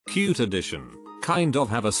Cute addition. Kind of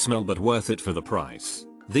have a smell but worth it for the price.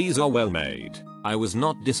 These are well made. I was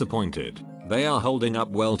not disappointed. They are holding up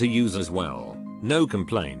well to use as well. No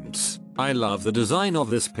complaints. I love the design of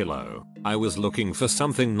this pillow. I was looking for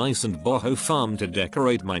something nice and boho fun to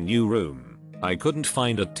decorate my new room. I couldn't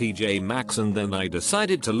find at TJ Maxx and then I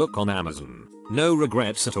decided to look on Amazon. No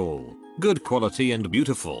regrets at all. Good quality and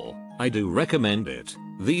beautiful. I do recommend it.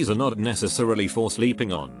 These are not necessarily for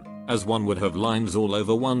sleeping on, as one would have lines all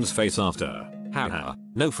over one's face after. Haha,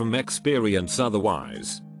 no from experience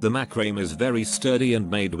otherwise. The macrame is very sturdy and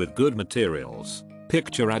made with good materials.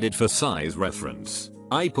 Picture added for size reference.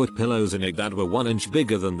 I put pillows in it that were 1 inch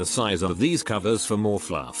bigger than the size of these covers for more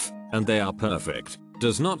fluff, and they are perfect.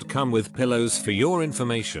 Does not come with pillows for your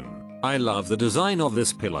information. I love the design of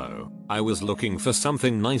this pillow. I was looking for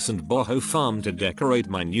something nice and boho fun to decorate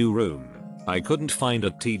my new room. I couldn't find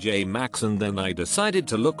at TJ Maxx and then I decided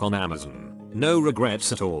to look on Amazon. No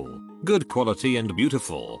regrets at all. Good quality and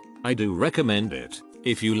beautiful. I do recommend it.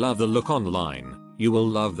 If you love the look online, you will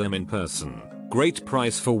love them in person. Great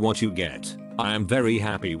price for what you get. I am very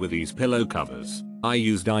happy with these pillow covers. I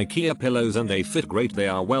used IKEA pillows and they fit great. They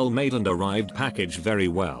are well made and arrived packaged very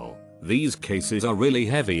well. These cases are really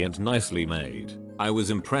heavy and nicely made. I was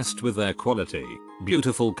impressed with their quality.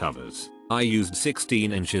 Beautiful covers. I used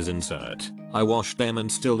 16 inches insert. I washed them and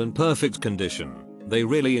still in perfect condition. They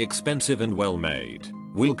really expensive and well made.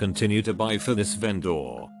 We'll continue to buy for this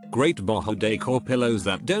vendor. Great boho decor pillows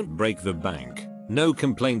that don't break the bank. No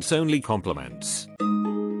complaints, only compliments.